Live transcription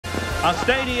A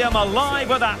stadium alive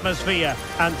with atmosphere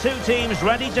and two teams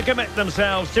ready to commit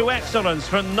themselves to excellence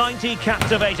for 90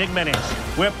 captivating minutes.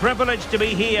 We're privileged to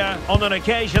be here on an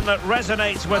occasion that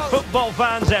resonates with football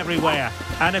fans everywhere.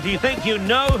 And if you think you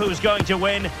know who's going to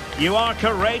win, you are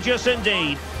courageous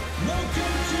indeed.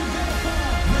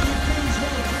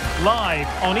 Live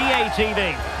on EA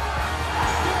TV.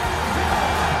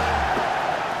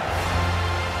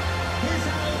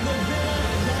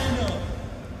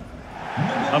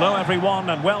 Hello everyone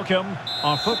and welcome.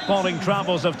 Our footballing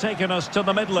travels have taken us to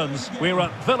the Midlands. We're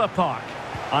at Villa Park.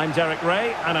 I'm Derek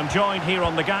Ray and I'm joined here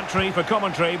on the gantry for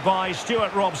commentary by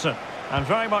Stuart Robson. And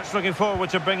very much looking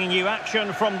forward to bringing you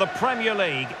action from the Premier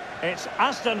League. It's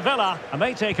Aston Villa and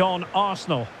they take on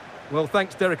Arsenal. Well,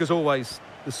 thanks Derek as always.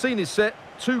 The scene is set,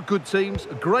 two good teams,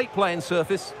 a great playing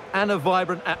surface and a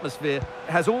vibrant atmosphere.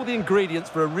 It has all the ingredients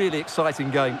for a really exciting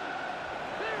game.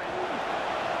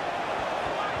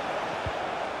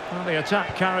 Well, the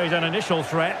attack carried an initial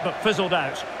threat, but fizzled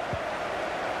out.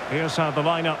 Here's how the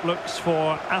lineup looks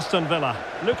for Aston Villa.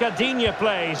 Luca Digne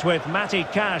plays with Matty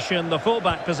Cash in the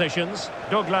fullback positions.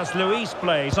 Douglas Luiz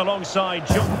plays alongside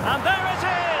John. And there it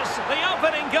is! The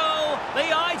opening goal,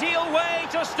 the ideal way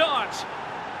to start.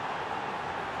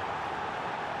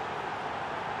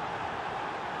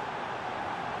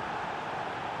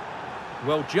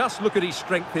 Well, just look at his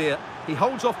strength here. He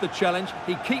holds off the challenge,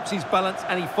 he keeps his balance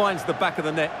and he finds the back of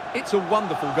the net. It's a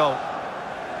wonderful goal.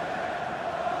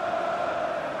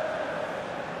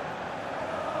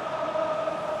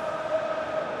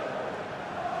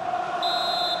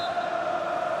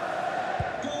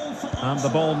 And the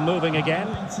ball moving again.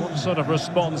 What sort of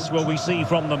response will we see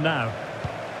from them now?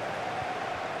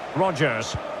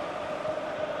 Rodgers.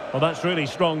 Well, that's really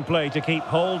strong play to keep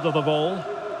hold of the ball.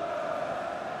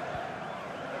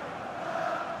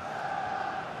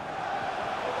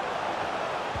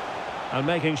 And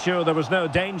making sure there was no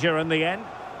danger in the end.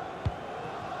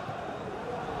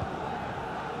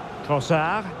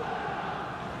 Trossard.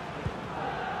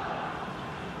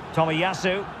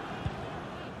 Tomiyasu.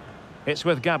 It's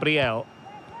with Gabriel.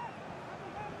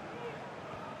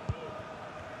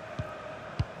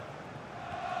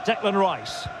 Declan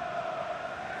Rice.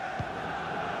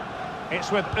 It's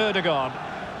with Ødegaard.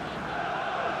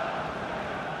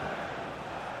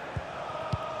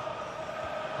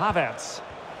 Havertz.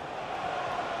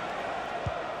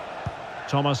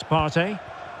 Thomas Partey.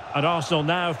 And Arsenal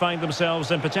now find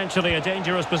themselves in potentially a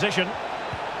dangerous position.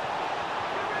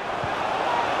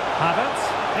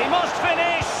 Havertz. He must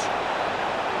finish!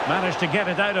 Managed to get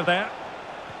it out of there.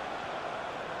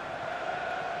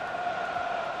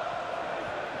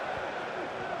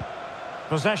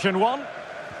 Possession one.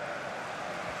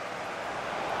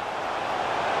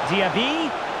 Diaby.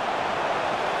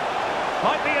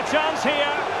 Might be a chance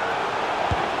here.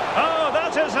 Oh,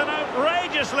 that is an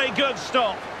outrageously good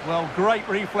stop. Well, great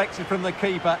reflexes from the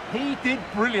keeper. He did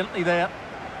brilliantly there.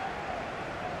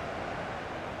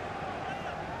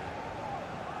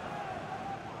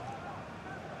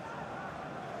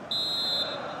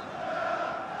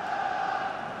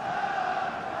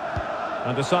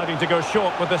 And deciding to go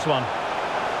short with this one.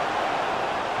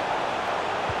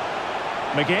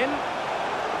 McGinn.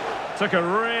 Took a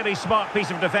really smart piece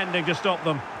of defending to stop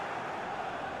them.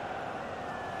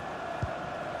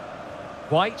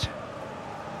 White.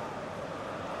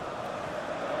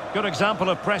 Good example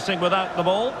of pressing without the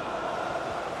ball.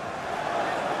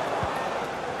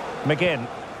 McGinn.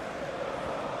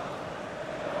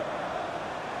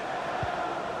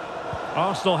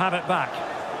 Arsenal have it back.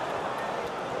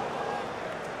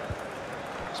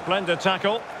 Splendid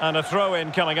tackle and a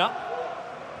throw-in coming up.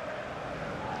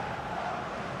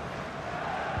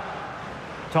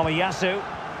 Tomiyasu.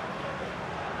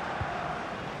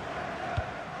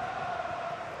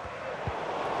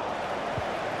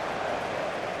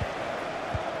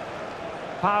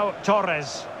 Pau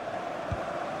Torres.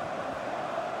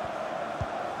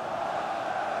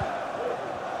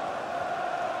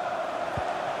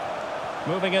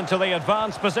 Moving into the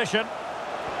advanced position.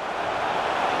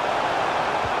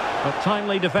 But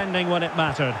timely defending when it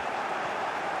mattered.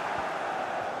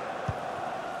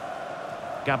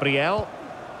 Gabriel.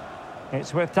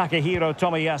 It's with Takehiro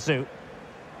Tomiyasu.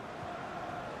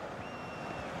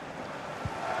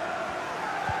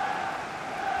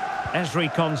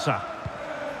 Ezri Konsa.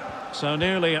 So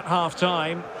nearly at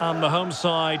half-time, and the home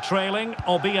side trailing,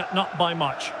 albeit not by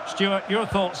much. Stuart, your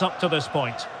thoughts up to this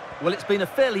point? Well, it's been a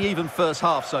fairly even first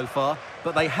half so far,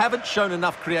 but they haven't shown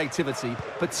enough creativity,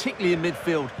 particularly in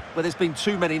midfield, where there's been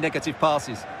too many negative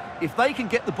passes. If they can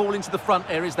get the ball into the front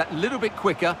areas that little bit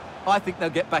quicker, I think they'll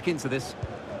get back into this.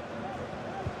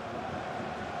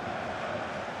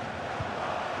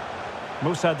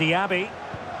 Moussa Diaby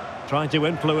trying to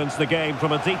influence the game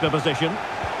from a deeper position.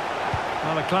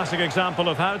 Well, a classic example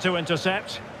of how to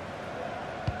intercept.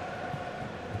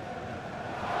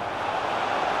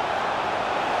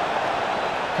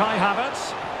 Kai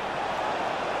Havertz.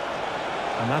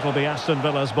 And that'll be Aston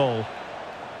Villa's ball.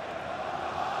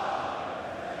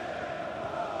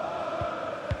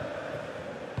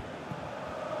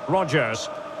 Rodgers.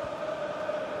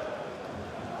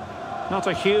 Not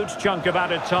a huge chunk of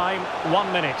added time.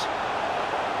 1 minute.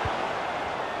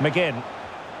 McGinn.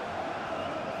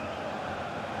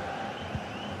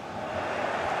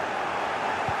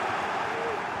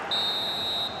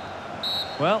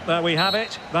 Well, there we have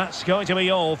it. That's going to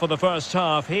be all for the first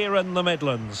half here in the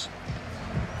Midlands.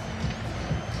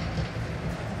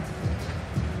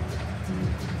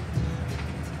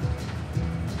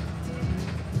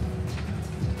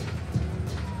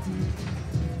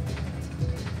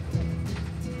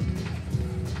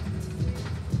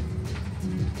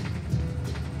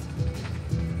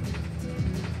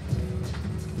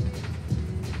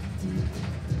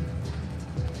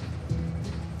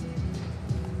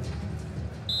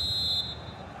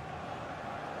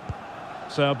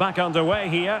 So back underway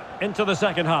here into the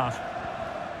second half.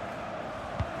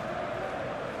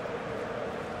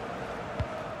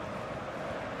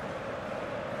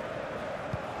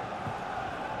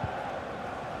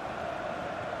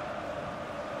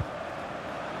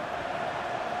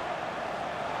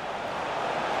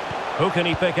 Who can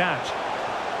he pick out?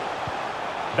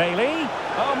 Bailey?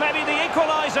 Oh, maybe the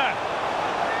equaliser.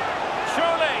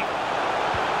 Surely.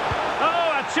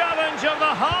 Oh, a challenge of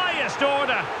the highest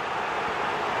order.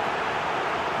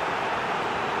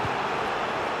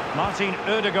 Martin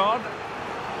Ødegaard,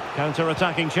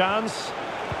 counter-attacking chance.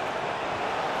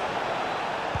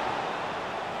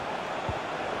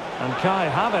 And Kai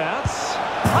Havertz.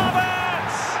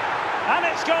 Havertz! And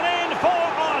it's gone in for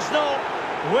Arsenal.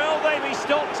 Will they be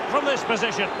stopped from this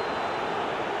position?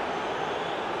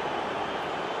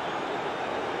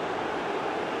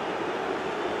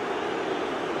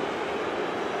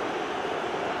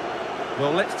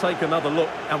 Well, let's take another look.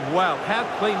 And wow, how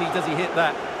cleanly does he hit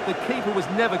that? The keeper was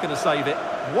never going to save it.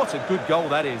 What a good goal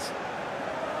that is.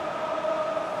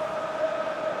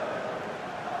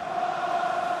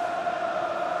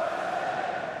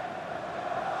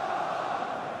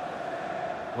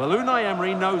 Well, Unai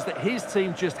Emery knows that his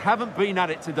team just haven't been at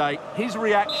it today. His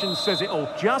reaction says it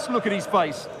all. Just look at his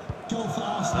face.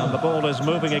 And the ball is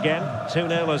moving again.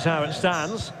 2-0 is how it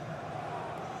stands.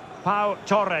 Pau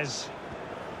Torres.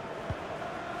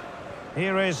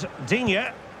 Here is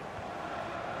Digne.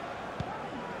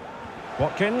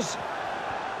 Watkins.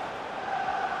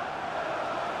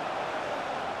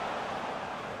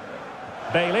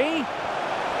 Bailey.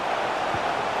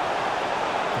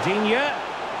 Digne.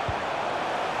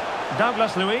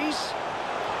 Douglas Luiz.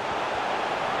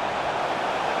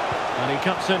 And he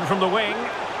cuts in from the wing.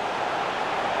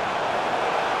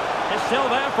 It's still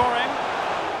there for him.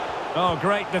 Oh,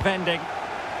 great defending.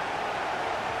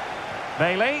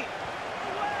 Bailey.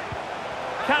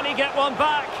 Can he get one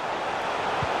back?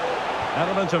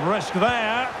 Element of risk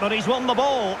there, but he's won the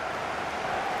ball.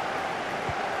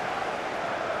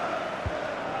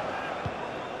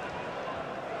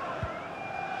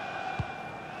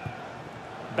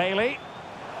 Bailey.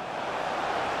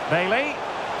 Bailey.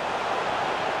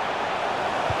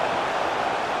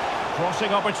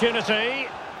 Crossing opportunity.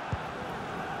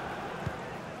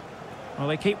 Well,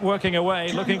 they keep working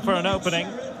away, looking for an opening.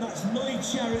 That's Lloyd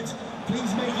Sherritt.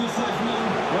 Please make yourself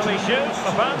known. Will he shoot?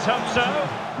 The fans hope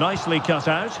so. Nicely cut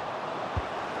out.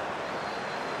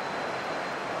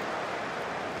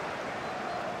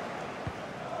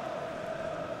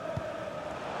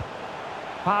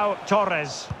 Pau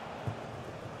Torres.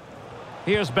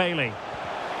 Here's Bailey.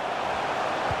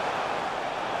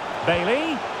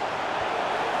 Bailey.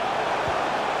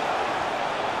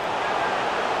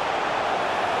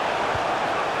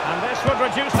 And this would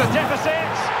reduce the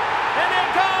deficit. In it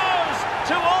goes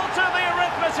to alter the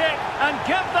arithmetic and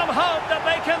give them hope that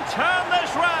they can turn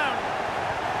this round.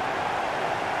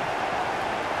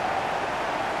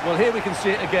 Well, here we can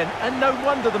see it again, and no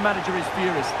wonder the manager is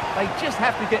furious. They just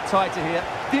have to get tighter here,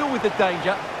 deal with the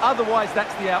danger, otherwise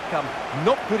that's the outcome.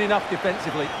 Not good enough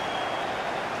defensively.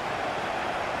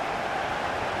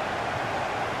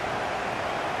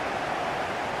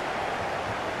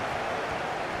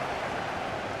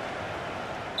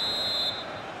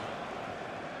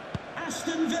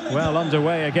 Well,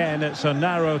 underway again. It's a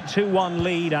narrow 2-1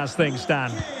 lead as things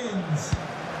stand.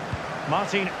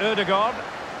 Martin Ødegaard.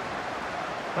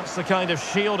 That's the kind of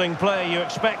shielding play you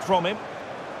expect from him.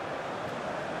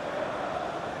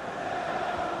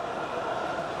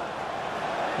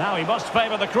 Now he must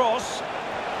favour the cross.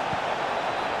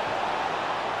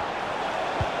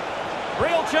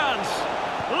 Real chance.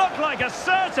 Looked like a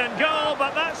certain goal,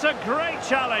 but that's a great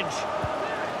challenge.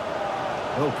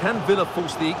 Well, can Villa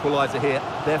force the equaliser here?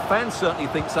 Their fans certainly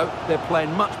think so. They're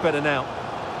playing much better now.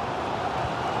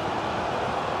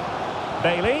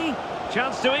 Bailey,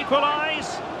 chance to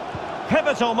equalise.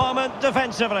 Pivotal moment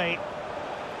defensively.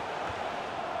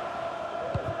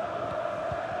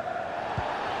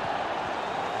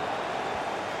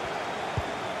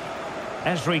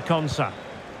 Esri Konsa.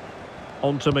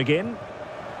 On to McGinn.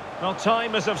 Well,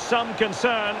 time is of some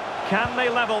concern. Can they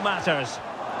level matters?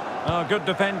 Oh, good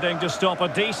defending to stop a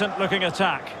decent-looking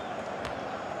attack.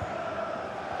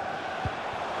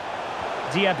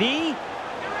 Diaby.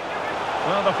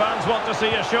 Well, the fans want to see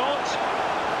a shot.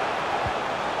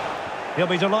 He'll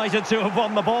be delighted to have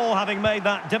won the ball, having made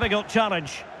that difficult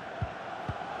challenge.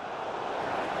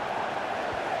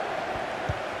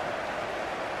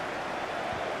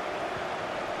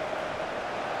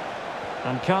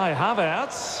 And Kai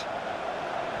Havertz.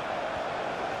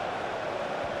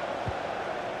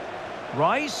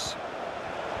 Rice.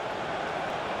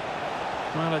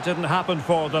 Well, it didn't happen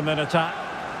for them in attack.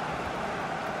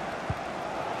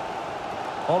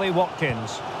 Ollie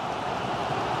Watkins.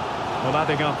 Well,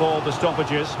 adding up all the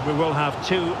stoppages, we will have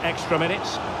 2 extra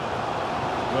minutes.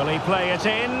 Will he play it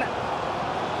in?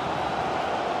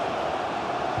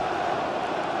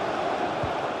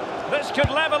 This could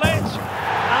level it.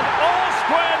 And all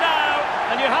square now.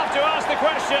 And you have to ask the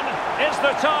question, is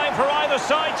there time for either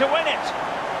side to win it?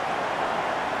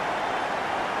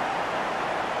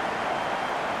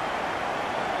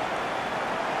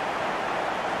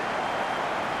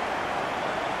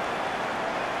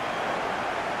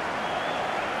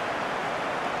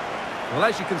 Well,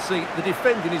 as you can see, the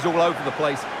defending is all over the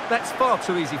place. That's far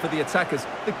too easy for the attackers.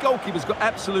 The goalkeeper's got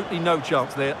absolutely no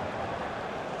chance there.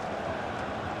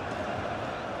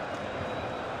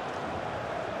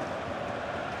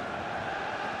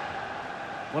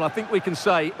 Well, I think we can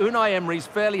say Unai Emery's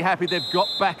fairly happy they've got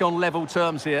back on level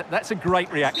terms here. That's a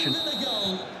great reaction.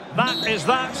 That is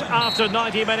that after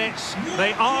 90 minutes.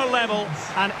 They are level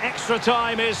and extra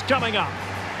time is coming up.